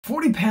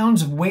40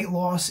 pounds of weight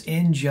loss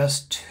in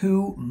just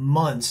 2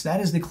 months. That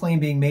is the claim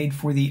being made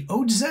for the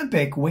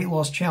Oatzempic weight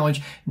loss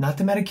challenge, not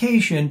the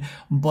medication,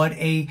 but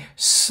a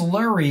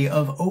slurry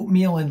of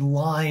oatmeal and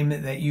lime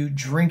that you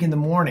drink in the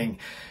morning.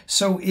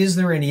 So is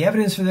there any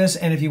evidence for this?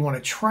 And if you want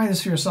to try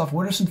this for yourself,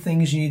 what are some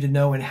things you need to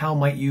know and how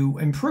might you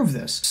improve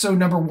this? So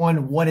number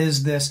one, what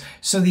is this?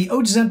 So the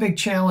Oatzempic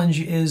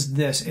challenge is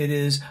this. It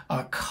is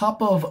a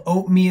cup of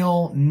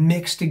oatmeal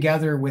mixed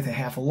together with a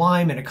half a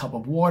lime and a cup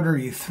of water.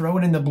 You throw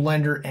it in the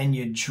blender and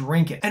you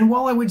drink it. And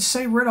while I would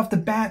say right off the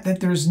bat that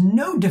there's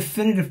no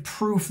definitive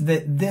proof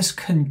that this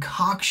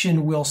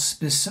concoction will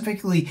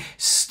specifically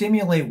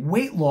stimulate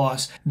weight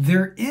loss,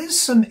 there is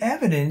some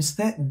evidence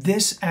that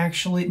this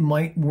actually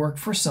might work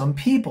for some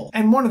people.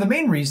 And one of the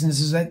main reasons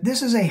is that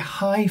this is a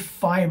high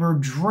fiber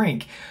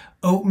drink.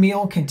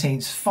 Oatmeal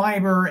contains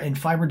fiber, and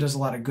fiber does a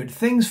lot of good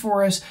things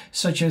for us,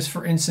 such as,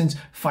 for instance,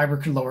 fiber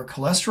could lower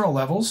cholesterol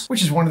levels,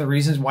 which is one of the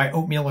reasons why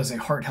oatmeal is a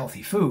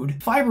heart-healthy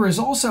food. Fiber is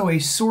also a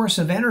source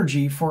of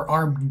energy for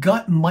our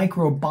gut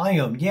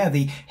microbiome. Yeah,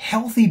 the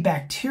healthy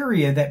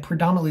bacteria that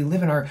predominantly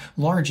live in our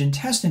large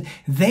intestine,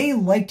 they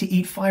like to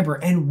eat fiber,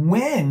 and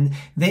when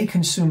they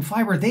consume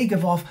fiber, they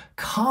give off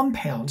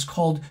compounds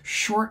called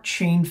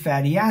short-chain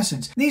fatty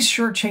acids. These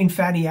short-chain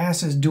fatty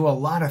acids do a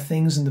lot of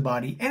things in the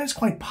body, and it's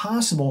quite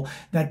possible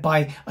that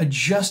by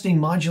adjusting,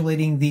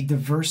 modulating the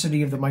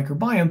diversity of the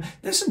microbiome,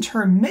 this in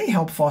turn may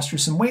help foster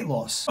some weight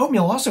loss.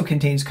 Oatmeal also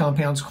contains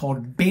compounds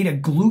called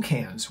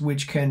beta-glucans,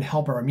 which can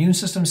help our immune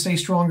system stay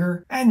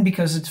stronger. And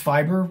because it's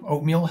fiber,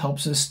 oatmeal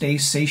helps us stay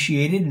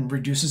satiated and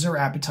reduces our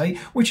appetite,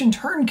 which in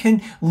turn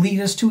can lead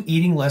us to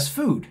eating less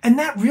food. And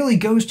that really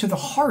goes to the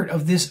heart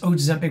of this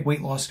Oatzempic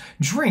weight loss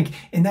drink,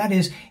 and that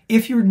is,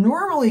 if you're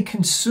normally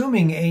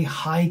consuming a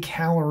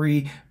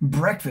high-calorie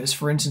breakfast,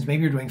 for instance,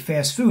 maybe you're doing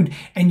fast food,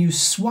 and you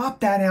swap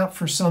that out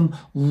for some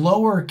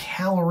lower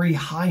calorie,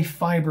 high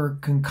fiber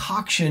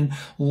concoction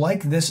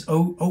like this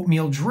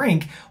oatmeal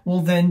drink, well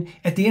then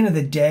at the end of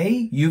the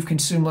day, you've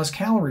consumed less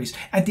calories.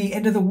 At the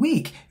end of the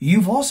week,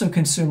 you've also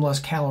consumed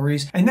less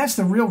calories, and that's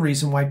the real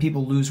reason why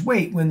people lose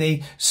weight when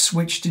they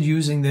switch to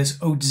using this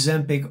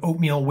Oatzempic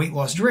oatmeal weight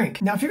loss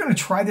drink. Now, if you're going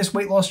to try this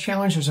weight loss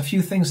challenge, there's a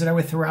few things that I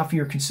would throw out for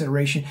your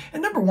consideration,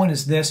 and number one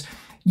is this.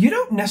 You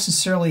don't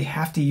necessarily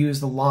have to use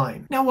the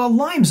lime. Now, while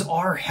limes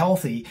are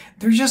healthy,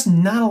 there's just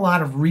not a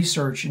lot of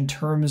research in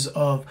terms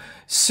of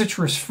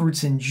citrus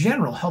fruits in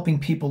general helping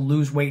people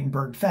lose weight and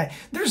burn fat.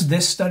 There's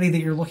this study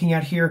that you're looking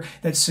at here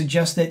that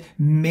suggests that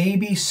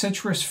maybe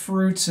citrus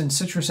fruits and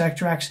citrus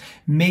extracts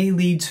may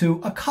lead to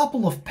a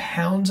couple of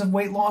pounds of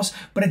weight loss,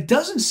 but it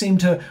doesn't seem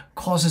to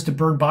cause us to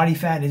burn body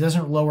fat, and it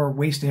doesn't lower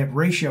waist to hip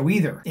ratio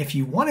either. If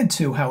you wanted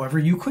to, however,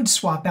 you could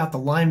swap out the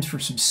limes for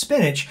some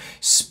spinach.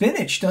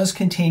 Spinach does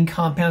contain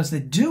compounds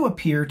that do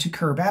appear to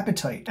curb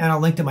appetite. And I'll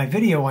link to my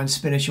video on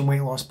spinach and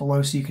weight loss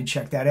below so you can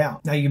check that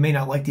out. Now, you may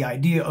not like the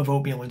idea of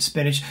oatmeal and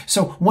spinach,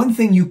 so one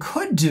thing you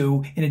could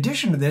do in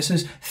addition to this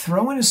is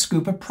throw in a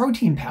scoop of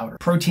protein powder.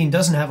 Protein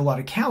doesn't have a lot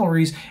of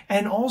calories,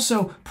 and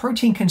also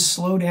protein can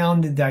slow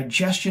down the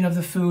digestion of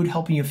the food,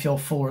 helping you feel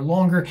fuller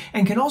longer,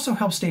 and can also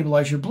help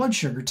stabilize your blood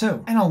sugar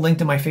too. And I'll link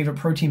to my favorite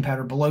protein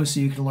powder below so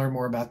you can learn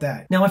more about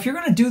that. Now, if you're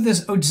going to do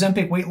this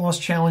Oatzempic weight loss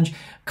challenge, a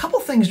couple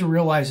things to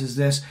realize is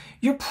this.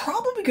 You're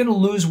probably going to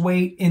lose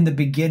weight in the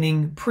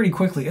beginning pretty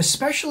quickly,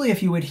 especially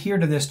if you adhere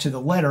to this to the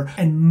letter,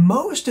 and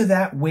most of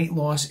that weight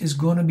loss is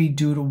going to be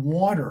due to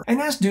water, and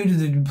that's due to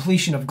the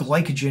depletion of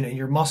glycogen in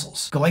your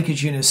muscles.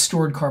 Glycogen is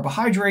stored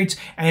carbohydrates,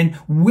 and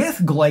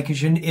with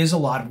glycogen is a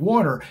lot of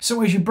water.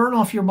 So as you burn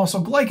off your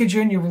muscle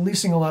glycogen, you're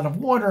releasing a lot of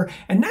water,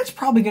 and that's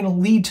probably going to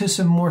lead to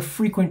some more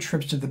frequent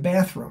trips to the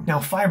bathroom. Now,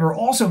 fiber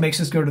also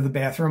makes us go to the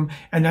bathroom,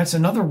 and that's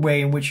another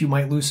way in which you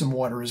might lose some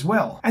water as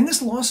well. And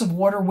this loss of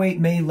water weight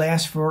may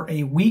last for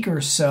a week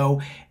or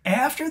so.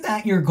 After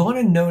that, you're going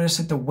to notice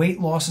that the weight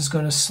loss is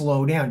going to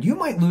slow down. You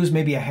might lose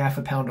maybe a half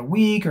a pound a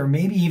week, or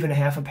maybe even a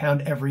half a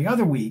pound every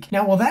other week.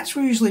 Now, well, that's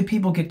where usually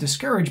people get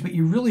discouraged, but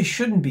you really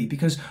shouldn't be,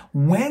 because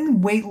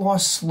when weight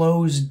loss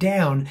slows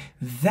down,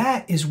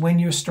 that is when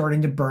you're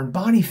starting to burn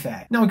body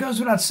fat. Now, it goes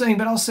without saying,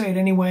 but I'll say it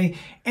anyway.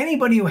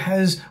 Anybody who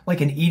has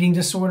like an eating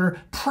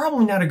disorder,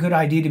 probably not a good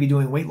idea to be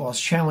doing weight loss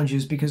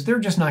challenges, because they're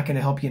just not going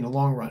to help you in the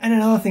long run. And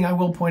another thing I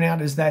will point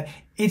out is that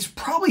it's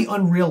probably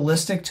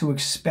unrealistic to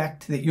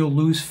expect that you'll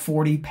lose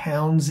 40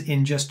 pounds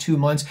in just 2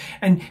 months.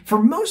 And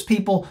for most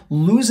people,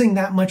 losing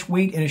that much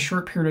weight in a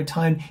short period of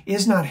time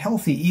is not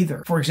healthy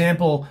either. For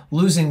example,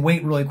 losing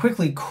weight really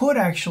quickly could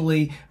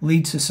actually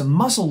lead to some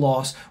muscle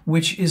loss,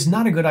 which is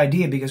not a good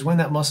idea, because when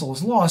that muscle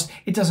is lost,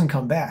 it doesn't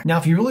come back. Now,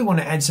 if you really want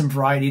to add some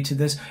variety to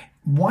this,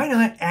 why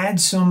not add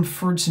some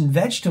fruits and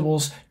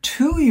vegetables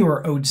to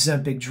your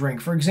Oatzempic drink?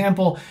 For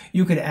example,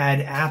 you could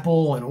add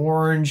apple and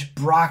orange,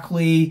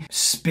 broccoli,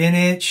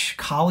 spinach,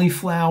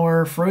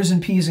 cauliflower,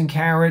 frozen peas and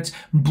carrots,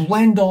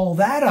 blend all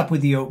that up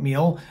with the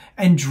oatmeal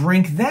and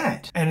drink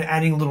that. And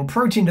adding a little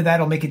protein to that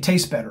will make it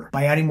taste better.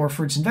 By adding more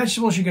fruits and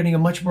vegetables, you're getting a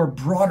much more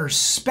broader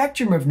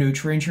spectrum of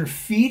nutrients. You're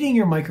feeding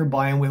your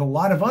microbiome with a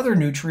lot of other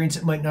nutrients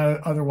it might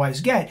not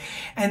otherwise get.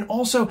 And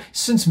also,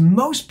 since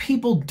most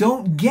people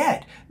don't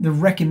get the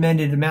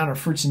recommended amount of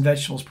fruits and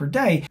vegetables per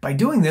day, by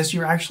doing this,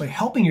 you're actually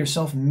helping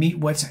yourself meet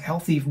what's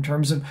healthy in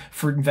terms of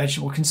fruit and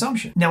vegetable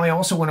consumption. Now, I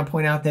also want to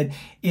point out that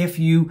if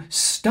you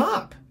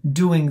stop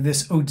doing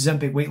this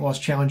Oatzempic weight loss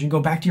challenge and go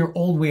back to your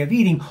old way of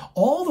eating,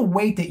 all the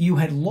weight that you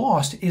had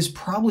lost is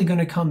probably going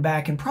to come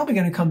back, and probably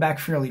going to come back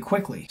fairly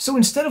quickly. So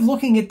instead of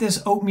looking at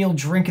this oatmeal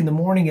drink in the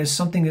morning as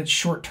something that's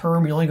short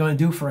term, you're only going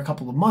to do for a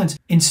couple of months,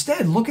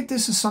 instead look at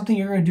this as something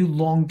you're going to do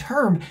long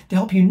term to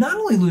help you not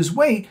only lose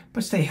weight,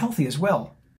 but stay healthy as well.